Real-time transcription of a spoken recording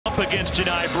against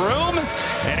Janai Broom.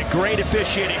 And a great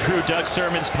officiating crew, Doug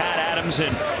Sermons, Pat Adams,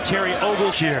 and Terry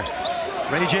Ogles. Here,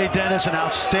 Ray J. Dennis, an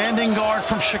outstanding guard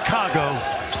from Chicago.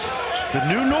 The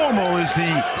new normal is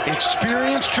the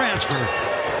experienced transfer.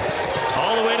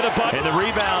 All the way to the bucket. And the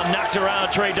rebound knocked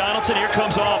around Trey Donaldson. Here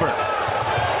comes Auburn.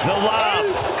 The lob.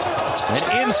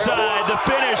 And inside the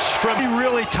finish from a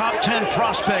really top 10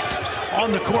 prospect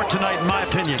on the court tonight, in my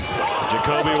opinion.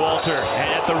 Jacoby Walter.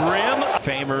 And at the rim,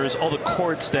 famers, all the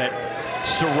courts that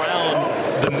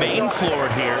surround the main floor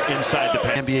here inside the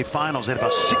paint. NBA Finals, they had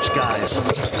about 6 guys.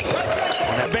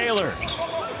 Baylor.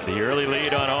 The early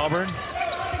lead on Auburn.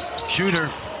 Shooter.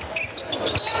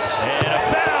 And a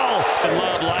foul. And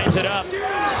Love lines it up.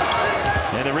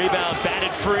 And the rebound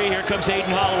batted free. Here comes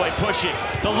Aiden Holloway pushing.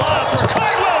 The lob for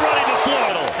Cardwell running the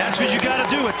floor. That's what you got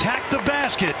to do. Attack the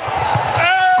basket.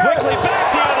 Quickly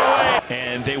back the other way.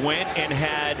 And they went and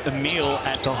had a meal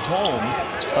at the home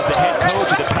of the head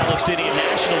coach of the Palestinian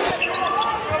national team.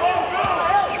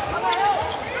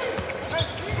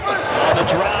 On the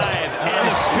drive and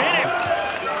the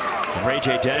finish. And Ray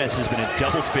J. Dennis has been in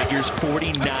double figures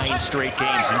 49 straight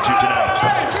games into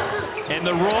tonight. And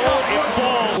the roll, it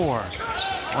falls. 4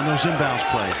 on those inbounds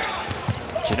plays.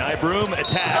 Janai Broom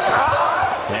attacks.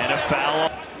 And a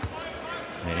foul.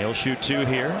 And he'll shoot 2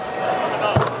 here.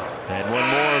 And one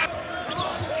more.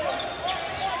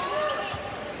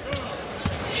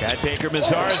 Chad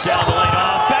Baker-Mazara down the lane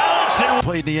off balance.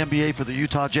 Played in the NBA for the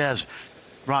Utah Jazz.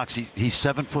 Rocks, he's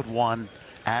 7'1",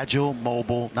 agile,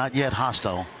 mobile, not yet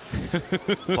hostile,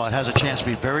 but has a chance to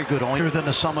be very good, only than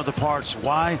the sum of the parts.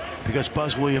 Why? Because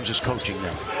Buzz Williams is coaching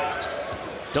them.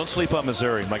 Don't sleep on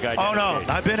Missouri, my guy. Oh no,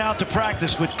 I've been out to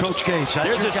practice with Coach Gates. That's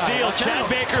There's a steal, guy. Chad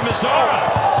Baker-Mazara.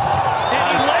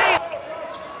 And he laid.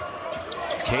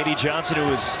 Katie Johnson, who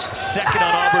was second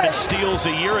on Auburn in steals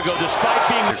a year ago, despite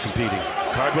being competing.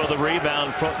 Cardwell the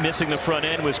rebound, missing the front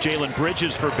end was Jalen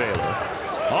Bridges for Baylor.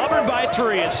 Auburn by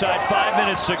 3 inside 5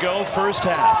 minutes to go, first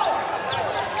half.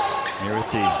 Here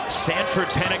at the Sanford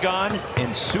Pentagon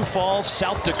in Sioux Falls,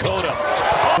 South Dakota.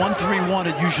 1-3-1,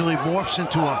 it usually morphs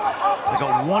into like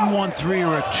a 1-1-3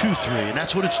 or a 2-3, and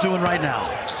that's what it's doing right now.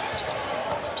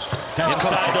 That's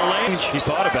inside the lane. He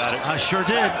thought about it. I sure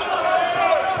did.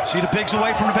 See the bigs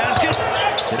away from the basket.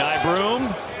 Janai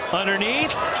Broom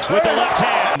underneath with the left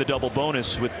hand. The double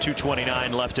bonus with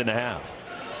 2:29 left in the half.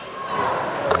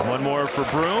 One more for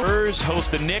Broom. Spurs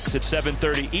host the Knicks at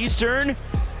 7:30 Eastern.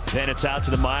 Then it's out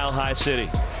to the Mile High City.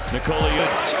 Nicola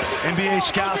NBA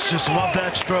scouts just love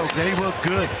that stroke. They look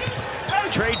good.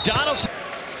 Trey Donaldson.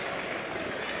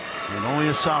 And only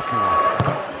a sophomore.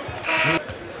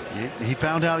 He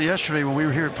found out yesterday when we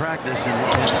were here at practice.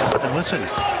 And listen,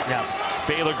 yeah.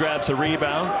 Baylor grabs the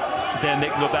rebound. Then they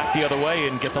can go back the other way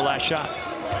and get the last shot.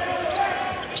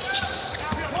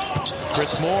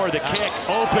 Chris Moore, the kick,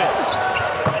 open.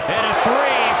 And a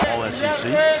 3. All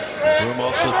SEC. Broom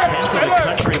also 10th in the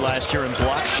country last year in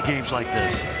blocks. Games like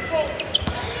this.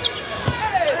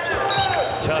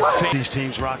 Tough. These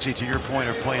teams, Roxy, to your point,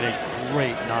 are playing a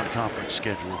great non-conference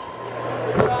schedule.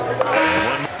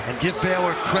 And give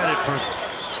Baylor credit for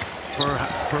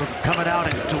coming out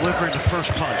and delivering the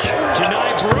first punch.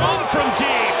 Janai Broom from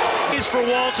deep. He's for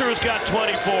Walter, who's got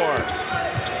 24.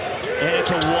 And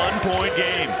it's a 1-point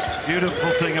game.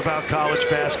 Beautiful thing about college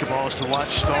basketball is to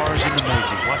watch stars in the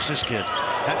making. Watch this kid.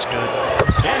 That's good.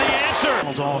 And the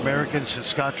answer. All-Americans since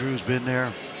Scott Drew's been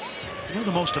there. You know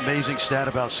the most amazing stat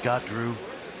about Scott Drew?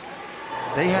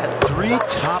 They had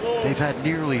they've had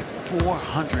nearly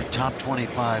 400 top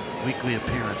 25 weekly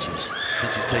appearances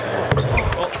since he's taken over.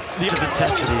 Oh, the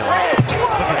intensity on it.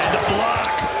 And the block.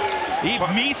 Eve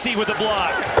Misi with the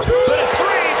block. But a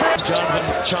 3 for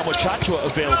Jonathan Chamwachachua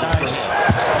available.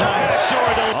 Nice.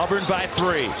 Auburn by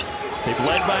 3. They've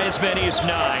led by as many as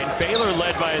 9. Baylor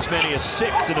led by as many as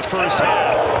 6 in the first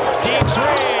half. Deep 3.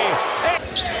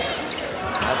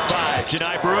 At 5.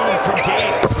 Janai Broom from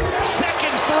deep.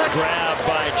 Second 3. Grab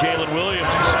by Jalen Williams.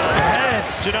 Ahead.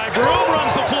 Janai Broom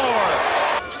runs the floor.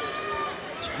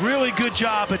 Really good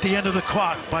job at the end of the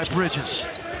clock by Bridges.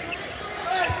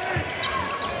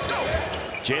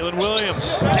 Jalen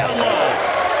Williams down low.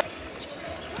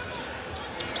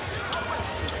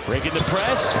 Breaking the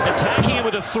press, attacking it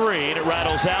with a 3, and it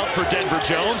rattles out for Denver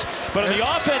Jones. But on the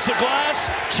offensive glass,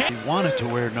 he wanted to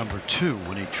wear number 2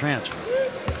 when he transferred.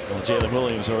 Well, Jalen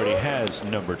Williams already has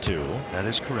number 2. That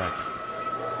is correct.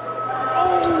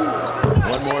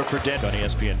 One more for Denver on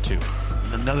ESPN2.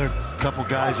 And another couple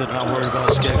guys that are not worried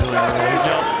about scheduling.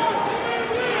 No.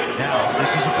 Now,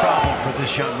 this is a problem for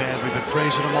this young man. We've been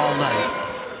praising him all night.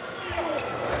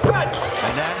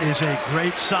 And that is a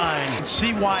great sign.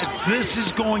 See why this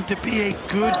is going to be a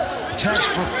good test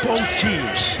for both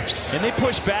teams. And they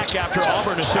pushed back after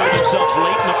Auburn asserted themselves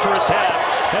late in the first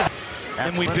half.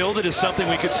 And we build it as something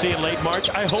we could see in late March.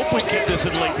 I hope we get this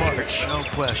in late March. No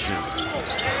question.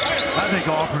 I think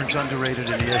Auburn's underrated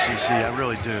in the SEC. I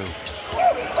really do.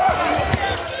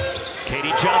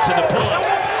 Katie Johnson to pull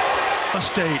up.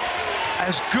 State,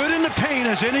 as good in the paint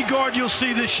as any guard you'll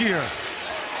see this year.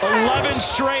 11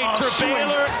 straight for swing.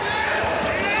 Baylor.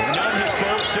 None hits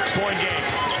both 6-point game.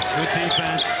 Good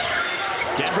defense.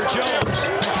 Denver Jones,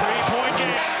 3-point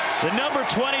game. The number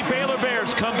 20 Baylor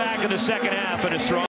Bears come back in the second half in a strong.